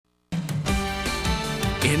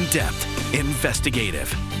in-depth, investigative.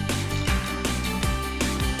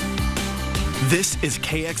 This is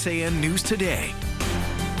KXAN News Today.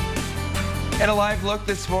 And a live look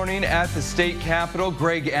this morning at the state capitol.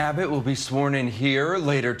 Greg Abbott will be sworn in here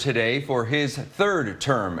later today for his third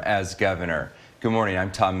term as governor. Good morning,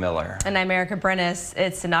 I'm Tom Miller. And I'm Erica Brennis.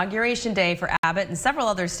 It's inauguration day for Abbott and several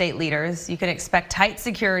other state leaders. You can expect tight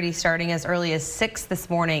security starting as early as 6 this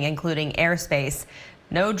morning, including airspace.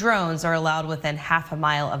 No drones are allowed within half a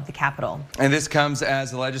mile of the Capitol. And this comes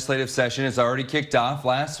as the legislative session has already kicked off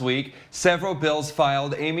last week. Several bills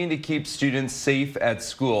filed aiming to keep students safe at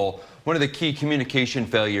school. One of the key communication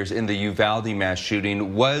failures in the Uvalde mass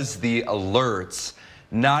shooting was the alerts.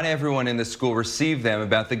 Not everyone in the school received them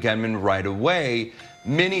about the gunman right away.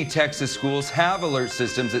 Many Texas schools have alert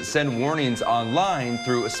systems that send warnings online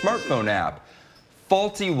through a smartphone app.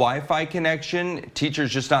 Faulty Wi-Fi connection,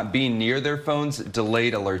 teachers just not being near their phones,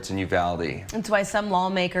 delayed alerts in Uvalde. That's why some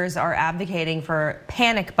lawmakers are advocating for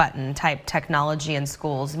panic button type technology in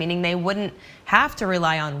schools, meaning they wouldn't have to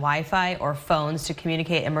rely on Wi-Fi or phones to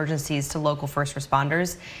communicate emergencies to local first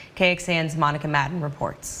responders. KXAN's Monica Madden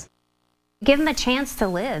reports. Give them a chance to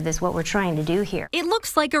live is what we're trying to do here. It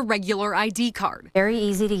looks like a regular ID card. Very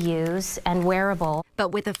easy to use and wearable.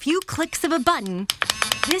 But with a few clicks of a button,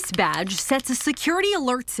 this badge sets a security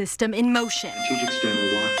alert system in motion.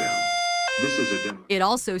 It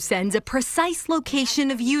also sends a precise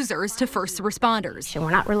location of users to first responders. And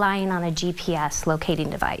we're not relying on a GPS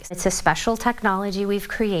locating device. It's a special technology we've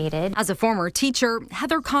created. As a former teacher,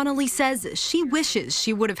 Heather Connolly says she wishes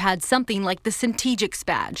she would have had something like the Centegix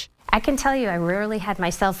badge. I can tell you I rarely had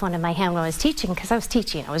my cell phone in my hand when I was teaching because I was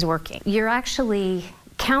teaching, I was working. You're actually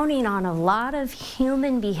counting on a lot of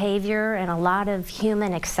human behavior and a lot of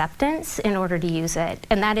human acceptance in order to use it.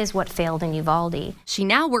 And that is what failed in Uvalde. She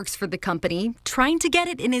now works for the company, trying to get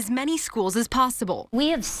it in as many schools as possible. We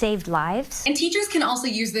have saved lives. And teachers can also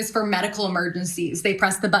use this for medical emergencies. They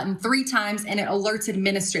press the button 3 times and it alerts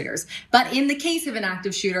administrators. But in the case of an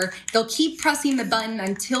active shooter, they'll keep pressing the button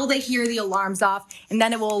until they hear the alarms off, and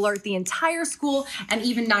then it will alert the entire school and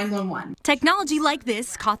even 911. Technology like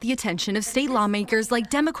this caught the attention of state lawmakers like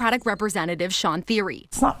Democratic Representative Sean Theory.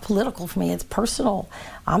 It's not political for me, it's personal.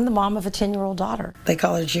 I'm the mom of a 10-year-old daughter. They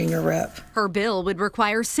call her junior rep. Her bill would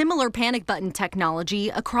require similar panic button technology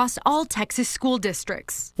across all Texas school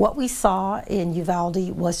districts. What we saw in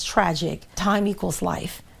Uvalde was tragic. Time equals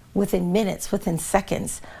life. Within minutes, within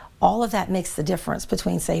seconds, all of that makes the difference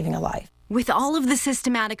between saving a life. With all of the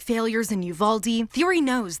systematic failures in Uvalde, Theory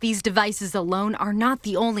knows these devices alone are not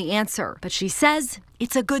the only answer, but she says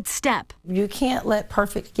it's a good step. You can't let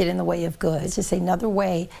perfect get in the way of good. It's just another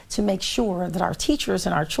way to make sure that our teachers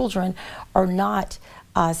and our children are not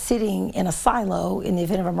sitting in a silo in the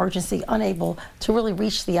event of emergency, unable to really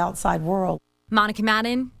reach the outside world. Monica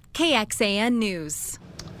Madden, KXAN News.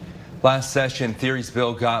 Last session, Theory's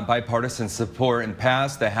bill got bipartisan support and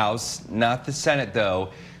passed the House, not the Senate though.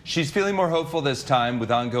 She's feeling more hopeful this time with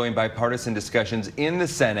ongoing bipartisan discussions in the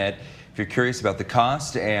Senate. If you're curious about the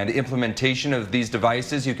cost and implementation of these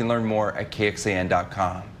devices, you can learn more at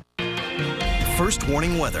KXAN.com. First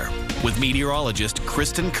warning weather with meteorologist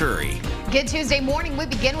Kristen Curry. Good Tuesday morning. We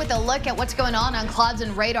begin with a look at what's going on clouds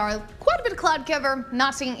and radar. Quite a bit of cloud cover,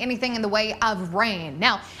 not seeing anything in the way of rain.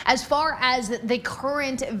 Now, as far as the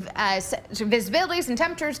current visibilities and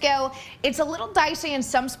temperatures go, it's a little dicey in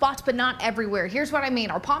some spots, but not everywhere. Here's what I mean.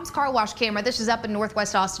 Our Palms car wash camera, this is up in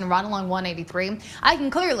Northwest Austin, right along 183. I can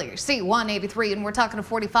clearly see 183, and we're talking a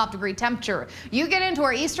 45-degree temperature. You get into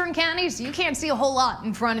our eastern counties, you can't see a whole lot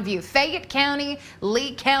in front of you. Fayette County,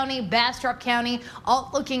 Lee County, Bastrop County, all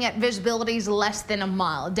looking at visibilities less than a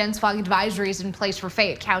mile. Dense fog advisory is in place for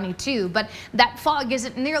Fayette County too, but that fog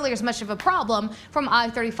isn't nearly as much of a problem from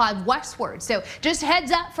I-35 westward. So just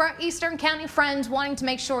heads up for our eastern county friends wanting to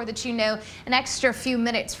make sure that you know an extra few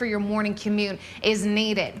minutes for your morning commute is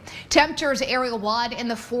needed. Temperatures area-wide in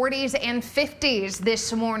the 40s and 50s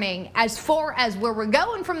this morning. As far as where we're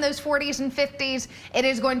going from those 40s and 50s, it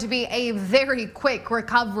is going to be a very quick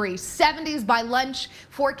recovery. 70s by lunch,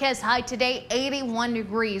 forecast high today, 81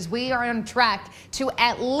 degrees. We are on track to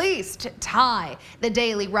at least tie the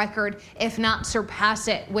daily record, if not surpass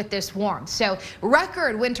it with this warmth. So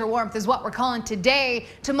record winter warmth is what we're calling today.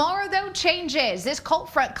 Tomorrow, though, changes. This cold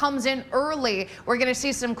front comes in early. We're going to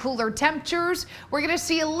see some cooler temperatures. We're going to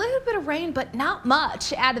see a little bit of rain, but not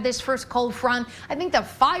much out of this first cold front. I think the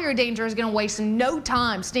fire danger is going to waste no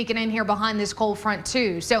time sneaking in here behind this cold front,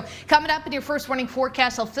 too. So coming up in your first warning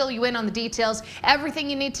forecast, I'll fill you in on the details. Everything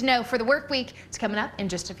you need to know for the work week is coming up in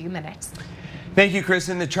just a few minutes. Thank you,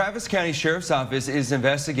 Kristen. The Travis County Sheriff's Office is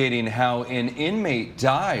investigating how an inmate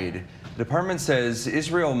died The department says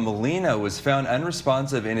Israel Molina was found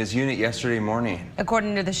unresponsive in his unit yesterday morning.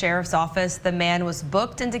 According to the sheriff's office, the man was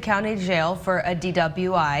booked into county jail for a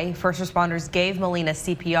DWI. First responders gave Molina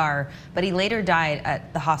CPR, but he later died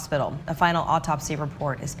at the hospital. A final autopsy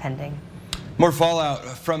report is pending. More fallout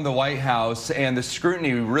from the White House, and the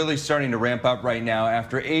scrutiny really starting to ramp up right now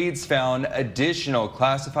after aides found additional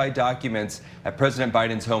classified documents at President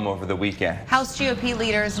Biden's home over the weekend. House GOP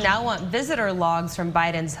leaders now want visitor logs from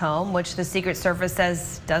Biden's home, which the Secret Service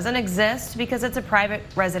says doesn't exist because it's a private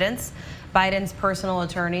residence. Biden's personal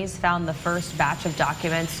attorneys found the first batch of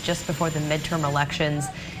documents just before the midterm elections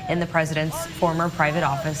in the president's former private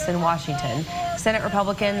office in Washington. Senate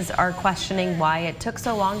Republicans are questioning why it took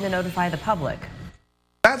so long to notify the public.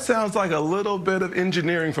 That sounds like a little bit of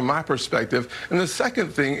engineering from my perspective. And the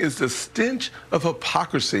second thing is the stench of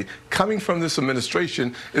hypocrisy coming from this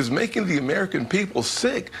administration is making the American people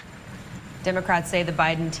sick. Democrats say the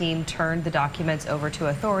Biden team turned the documents over to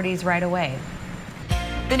authorities right away.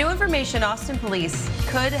 The new information Austin police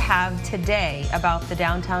could have today about the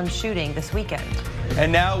downtown shooting this weekend. And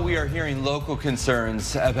now we are hearing local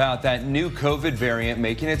concerns about that new COVID variant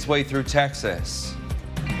making its way through Texas.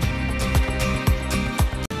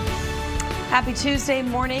 Happy Tuesday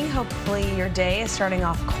morning. Hopefully your day is starting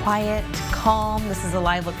off quiet, calm. This is a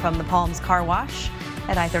live look from the Palms Car Wash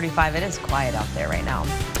at I-35. It is quiet out there right now.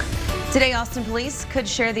 Today, Austin police could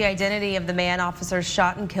share the identity of the man officers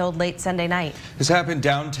shot and killed late Sunday night. This happened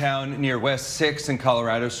downtown near West 6th and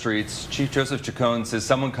Colorado Streets. Chief Joseph Chacon says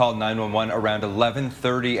someone called 911 around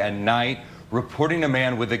 11:30 at night, reporting a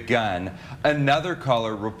man with a gun. Another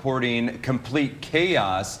caller reporting complete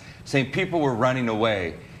chaos, saying people were running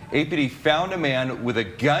away. APD found a man with a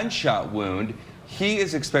gunshot wound. He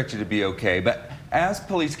is expected to be okay, but as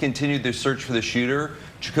police continued their search for the shooter,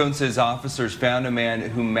 Chacon says officers found a man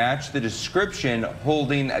who matched the description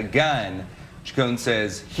holding a gun. Chacon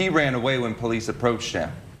says he ran away when police approached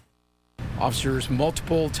him. Officers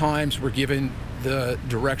multiple times were given the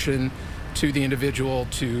direction to the individual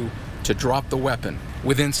to drop the weapon.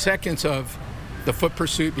 Within seconds of the foot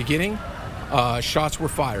pursuit beginning, shots were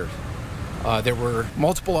fired. There were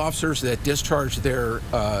multiple officers that discharged their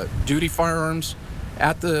duty firearms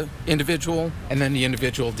at the individual, and then the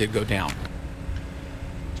individual did go down.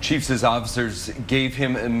 Chief says officers gave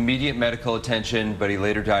him immediate medical attention, but he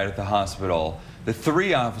later died at the hospital. The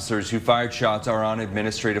 3 officers who fired shots are on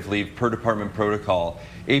administrative leave per department protocol.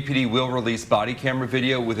 APD will release body camera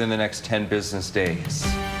video within the next 10 business days.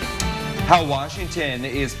 How Washington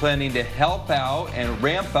is planning to help out and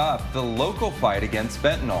ramp up the local fight against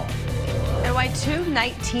fentanyl. And why 2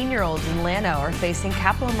 19-year-olds in Llano are facing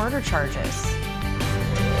capital murder charges.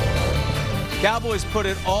 Cowboys put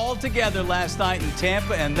it all together last night in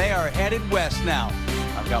Tampa, and they are headed west now.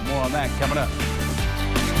 I've got more on that coming up.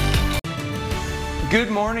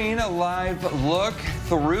 Good morning. A live look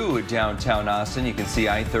through downtown Austin. You can see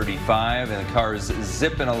I-35 and the cars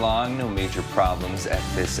zipping along. No major problems at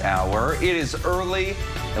this hour. It is early,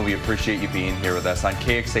 and we appreciate you being here with us on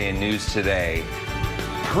KXAN News Today.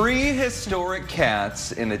 Prehistoric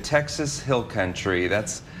cats in the Texas Hill Country.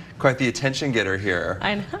 That's quite the attention getter here.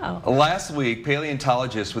 I know. Last week,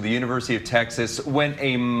 paleontologists with the University of Texas went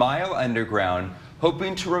a mile underground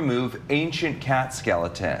hoping to remove ancient cat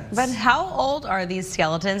skeletons. But how old are these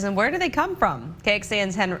skeletons and where do they come from?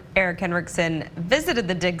 KXAN's Eric Henriksen visited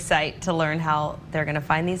the dig site to learn how they're going to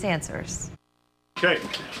find these answers. Okay,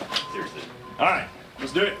 seriously. All right,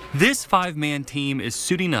 let's do it. This 5-man team is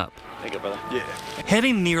suiting up, Take it, brother. Yeah.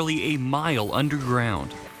 heading nearly a mile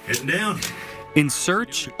underground Heading down. in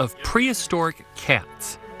search of prehistoric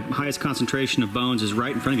cats. Highest concentration of bones is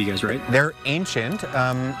right in front of you guys, right? They're ancient.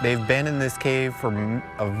 They've been in this cave for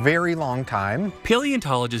a very long time.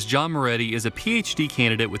 Paleontologist John Moretti is a PhD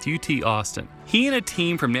candidate with UT Austin. He and a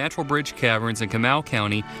team from Natural Bridge Caverns in Comal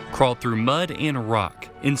County crawled through mud and rock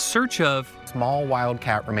in search of small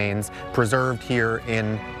wildcat remains preserved here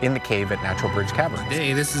in the cave at Natural Bridge Caverns.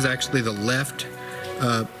 Today, this is actually the left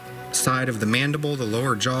side of the mandible, the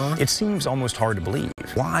lower jaw. It seems almost hard to believe.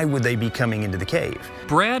 Why would they be coming into the cave?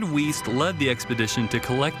 Brad Wiest led the expedition to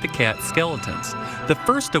collect the cat skeletons, the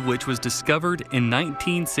first of which was discovered in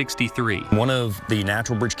 1963. One of the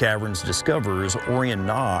Natural Bridge Caverns discoverers, Orion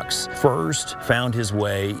Knox, first found his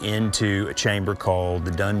way into a chamber called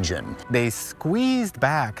the dungeon. They squeezed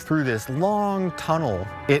back through this long tunnel.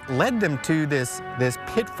 It led them to this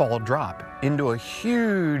pitfall drop into a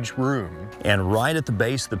huge room. And right at the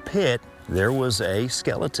base of the pit, there was a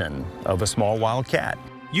skeleton of a small wild cat.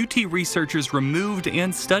 UT researchers removed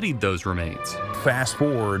and studied those remains. Fast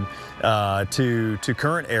forward to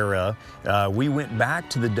current era, we went back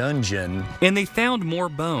to the dungeon. And they found more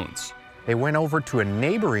bones, They went over to a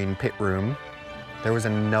neighboring pit room. There was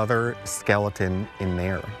another skeleton in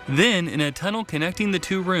there. Then, in a tunnel connecting the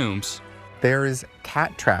two rooms, there's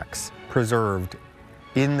cat tracks preserved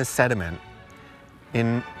in the sediment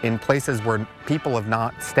in places where people have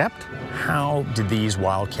not stepped. How did these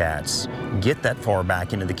wildcats get that far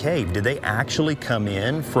back into the cave? Did they actually come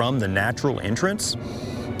in from the natural entrance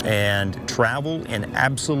and travel in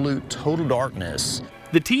absolute total darkness?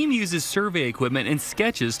 The team uses survey equipment and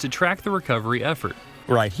sketches to track the recovery effort.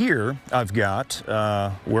 Right here, I've got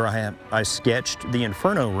where I sketched the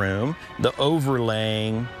Inferno room, the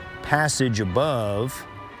overlaying passage above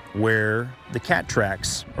where the cat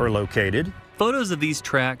tracks are located. Photos of these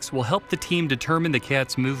tracks will help the team determine the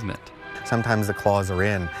cat's movement. Sometimes the claws are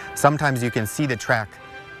in. Sometimes you can see the track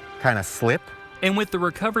kind of slip. And with the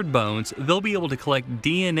recovered bones, they'll be able to collect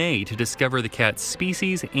DNA to discover the cat's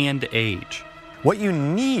species and age. What you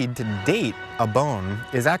need to date a bone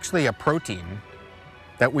is actually a protein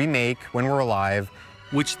that we make when we're alive,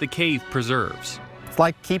 which the cave preserves. It's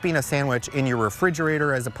like keeping a sandwich in your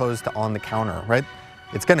refrigerator as opposed to on the counter, right?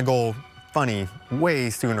 It's gonna go funny way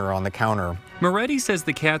sooner on the counter. Moretti says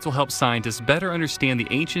the cats will help scientists better understand the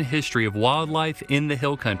ancient history of wildlife in the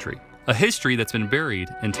Hill Country, a history that's been buried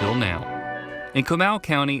until now. In Comal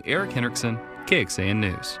County, Eric Hendrickson, KXAN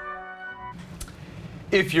News.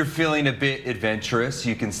 If you're feeling a bit adventurous,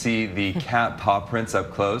 you can see the cat paw prints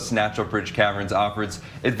up close. Natural Bridge Caverns offers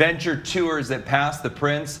adventure tours that pass the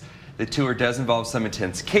prints. The tour does involve some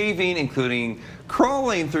intense caving, including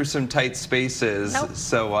crawling through some tight spaces. Nope.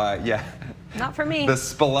 So, yeah. Not for me. The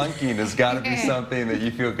spelunking has got to be something that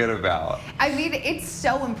you feel good about. I mean, it's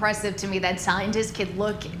so impressive to me that scientists could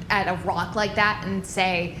look at a rock like that and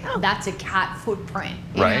say, oh, that's a cat footprint.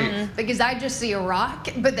 You right. know? Because I just see a rock,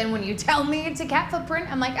 but then when you tell me it's a cat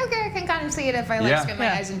footprint, I'm like, okay, I can kind of see it if I spin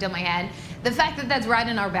my eyes into my head. The fact that that's right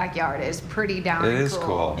in our backyard is pretty darn cool. It is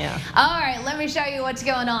cool. Yeah. All right, let me show you what's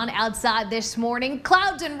going on outside this morning.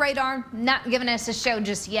 Clouds and radar not giving us a show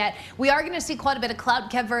just yet. We are going to see quite a bit of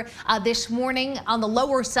cloud cover this morning on the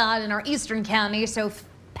lower side in our eastern counties. So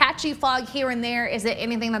patchy fog here and there. Is it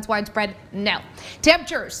anything that's widespread? No.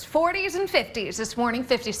 Temperatures 40s and 50s this morning.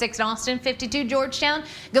 56 in Austin, 52 Georgetown.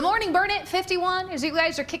 Good morning, Burnett, 51 as you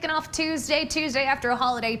guys are kicking off Tuesday after a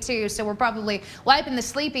holiday too. So we're probably wiping the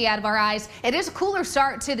sleepy out of our eyes. It is a cooler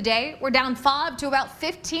start to the day. We're down 5 to about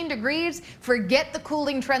 15 degrees. Forget the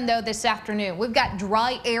cooling trend though this afternoon. We've got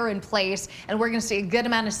dry air in place and we're going to see a good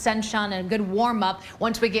amount of sunshine and a good warm up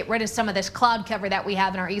once we get rid of some of this cloud cover that we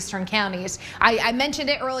have in our eastern counties. I mentioned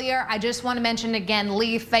it earlier. I just want to mention again,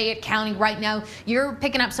 Lee, Fayette County right now, you're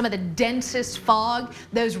picking up some of the densest fog.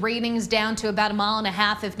 Those readings down to about 1.5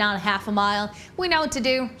 miles, if not half a mile. We know what to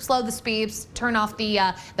do. Slow the speeds, turn off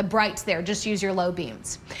the brights there. Just use your low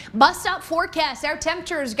beams. Bus stop forecast. Our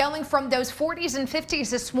temperatures going from those 40s and 50s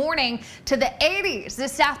this morning to the 80s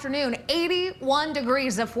this afternoon. 81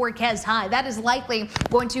 degrees of forecast high. That is likely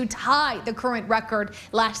going to tie the current record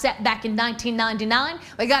last set back in 1999.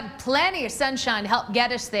 We got plenty of sunshine to help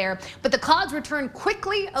get us there, but the clouds return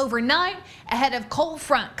quickly overnight ahead of cold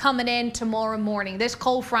front coming in tomorrow morning. This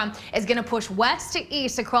cold front is going to push west to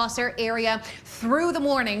east across our area through the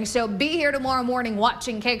morning, so be here tomorrow morning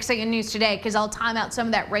watching KXAN News Today because I'll time out some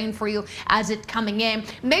of that rain for you as it's coming in.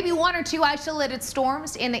 Maybe 1 or 2 isolated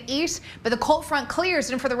storms in the east, but the cold front clears,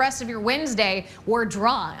 and for the rest of your Wednesday, we're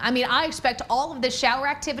dry. I mean, I expect all of the shower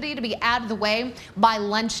activity to be out of the way by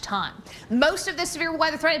lunchtime. Most of the severe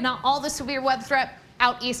weather threat, if not all the severe weather threat,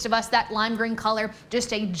 out east of us, that lime green color,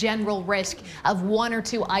 just a general risk of 1 or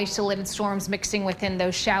 2 isolated storms mixing within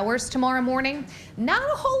those showers tomorrow morning. Not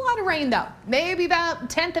a whole lot of rain though. Maybe about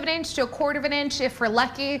 1/10 of an inch to 1/4 of an inch if we're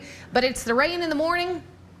lucky, but it's the rain in the morning.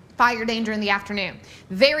 Fire danger in the afternoon.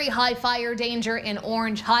 Very high fire danger in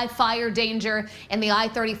orange, high fire danger in the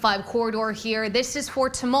I-35 corridor here. This is for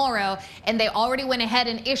tomorrow, and they already went ahead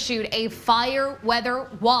and issued a fire weather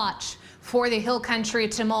watch for the Hill Country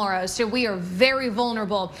tomorrow. So we are very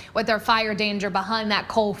vulnerable with our fire danger behind that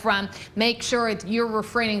cold front. Make sure you're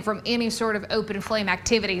refraining from any sort of open flame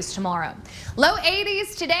activities tomorrow. Low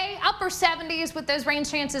 80s today, upper 70s with those rain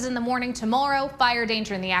chances in the morning tomorrow. Fire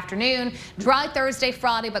danger in the afternoon. Dry Thursday,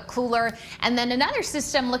 Friday, but cooler. And then another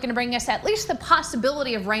system looking to bring us at least the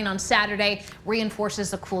possibility of rain on Saturday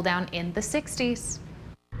reinforces the cool down in the 60s.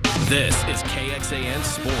 This is KXAN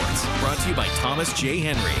Sports, brought to you by Thomas J.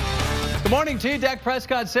 Henry. Good morning to you. Dak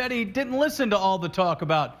Prescott said he didn't listen to all the talk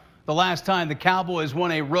about the last time the Cowboys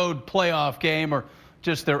won a road playoff game or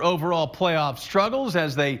just their overall playoff struggles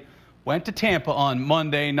as they went to Tampa on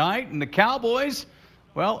Monday night. And the Cowboys,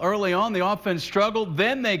 well, early on the offense struggled.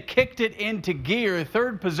 Then they kicked it into gear.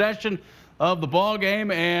 Third possession of the ball game,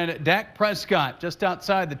 and Dak Prescott just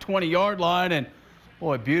outside the 20-yard line, and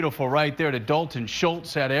boy, beautiful right there to Dalton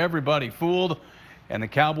Schultz, had everybody fooled, and the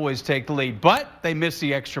Cowboys take the lead. But they miss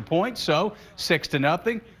the extra point, so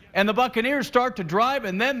 6-0. And the Buccaneers start to drive,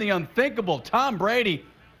 and then the unthinkable Tom Brady,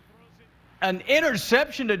 an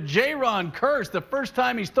interception to Jaron Kearse, the first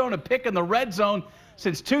time he's thrown a pick in the red zone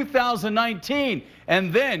since 2019.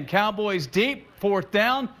 And then Cowboys deep, 4th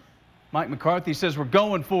down. Mike McCarthy says we're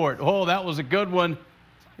going for it. Oh, that was a good one.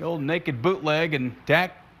 The old naked bootleg, and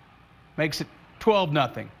Dak makes it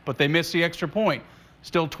 12-0. But they miss the extra point.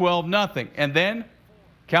 Still 12-0. And then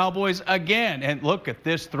Cowboys again. And look at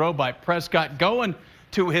this throw by Prescott going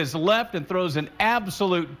to his left and throws an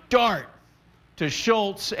absolute dart to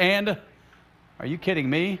Schultz. And are you kidding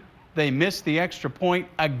me? They missed the extra point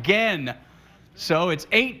again. So it's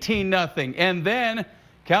 18-0. And then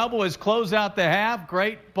Cowboys close out the half.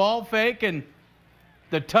 Great ball fake and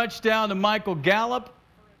the touchdown to Michael Gallup.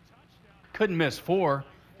 Couldn't miss 4.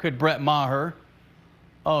 Could Brett Maher.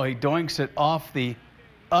 Oh, he doinks it off the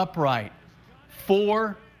upright.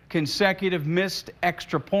 4 consecutive missed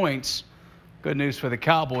extra points. Good news for the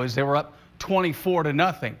Cowboys. They were up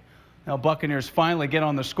 24-0. Now Buccaneers finally get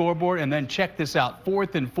on the scoreboard, and then check this out.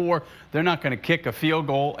 4th and 4. They're not going to kick a field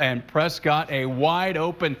goal, and Prescott a wide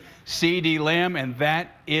open CeeDee Lamb, and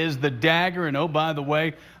that is the dagger. And oh, by the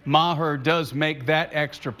way, Maher does make that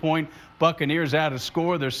extra point. Buccaneers out of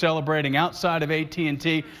score. They're celebrating outside of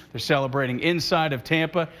AT&T. They're celebrating inside of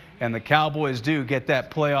Tampa, and the Cowboys do get that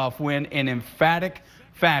playoff win in emphatic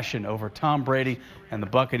fashion over Tom Brady and the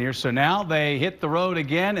Buccaneers. So now they hit the road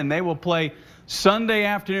again, and they will play Sunday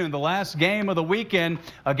afternoon, the last game of the weekend,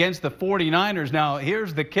 against the 49ers. Now,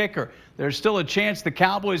 here's the kicker. There's still a chance the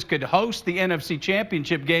Cowboys could host the NFC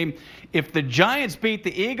Championship game. If the Giants beat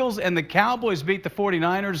the Eagles and the Cowboys beat the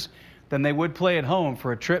 49ers, then they would play at home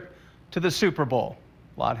for a trip to the Super Bowl.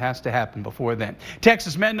 A lot has to happen before then.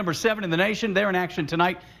 Texas men, number 7 in the nation. They're in action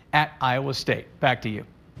tonight at Iowa State. Back to you.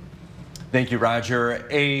 Thank you, Roger.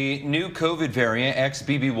 A new COVID variant,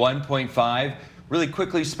 XBB 1.5, really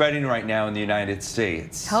quickly spreading right now in the United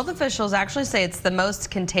States. Health officials actually say it's the most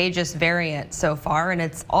contagious variant so far, and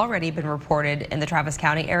it's already been reported in the Travis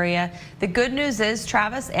County area. The good news is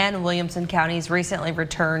Travis and Williamson counties recently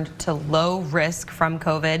returned to low risk from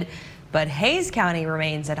COVID, but Hays County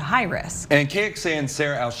remains at high risk. And KXAN's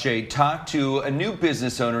Sarah Alshay talked to a new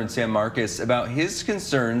business owner in San Marcos about his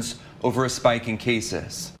concerns over a spike in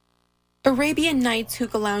cases. Arabian Nights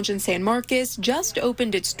Hookah Lounge in San Marcos just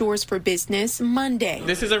opened its doors for business Monday.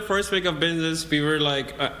 This is our first week of business. We were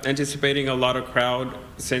anticipating a lot of crowd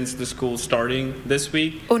since the school starting this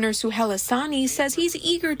week. Owner Suhail Hassani says he's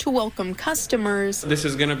eager to welcome customers. This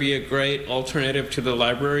is going to be a great alternative to the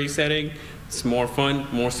library setting. It's more fun,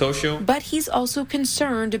 more social. But he's also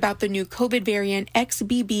concerned about the new COVID variant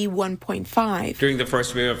XBB 1.5. During the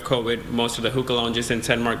first wave of COVID, most of the hookah lounges in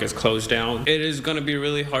San Marcos closed down. It is going to be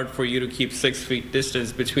really hard for you to keep 6 feet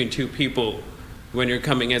distance between 2 people when you're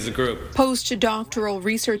coming as a group. Postdoctoral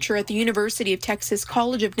researcher at the University of Texas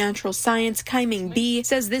College of Natural Science, Kai-Ming Bi,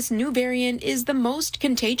 says this new variant is the most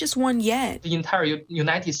contagious one yet. The entire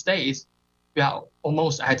United States, we are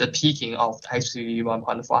almost at the peaking of XBB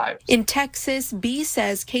 1.5. In Texas, B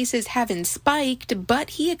says cases haven't spiked, but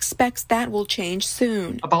he expects that will change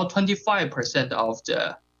soon. About 25% of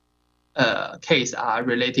the cases are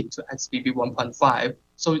related to XBB 1.5.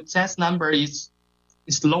 So that number is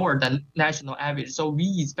lower than national average. So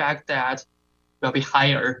we expect that will be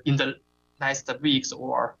higher in the next weeks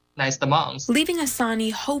or next months. Leaving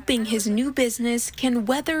Hassani hoping his new business can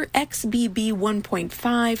weather XBB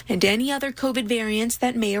 1.5 and any other COVID variants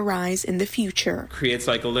that may arise in the future. Creates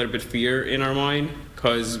a little bit fear in our mind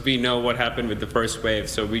because we know what happened with the first wave.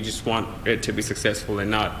 So we just want it to be successful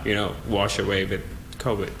and not, wash away with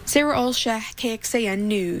COVID. Sarah Alshah, KXAN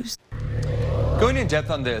News. Going in depth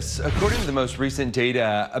on this, according to the most recent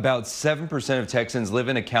data, about 7% of Texans live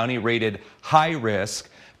in a county rated high risk.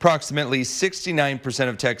 Approximately 69%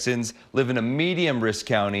 of Texans live in a medium risk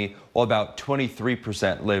county, while about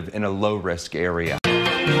 23% live in a low risk area.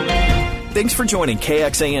 Thanks for joining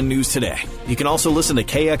KXAN News today. You can also listen to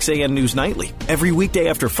KXAN News Nightly every weekday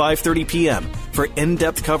after 5:30 p.m. for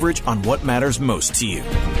in-depth coverage on what matters most to you.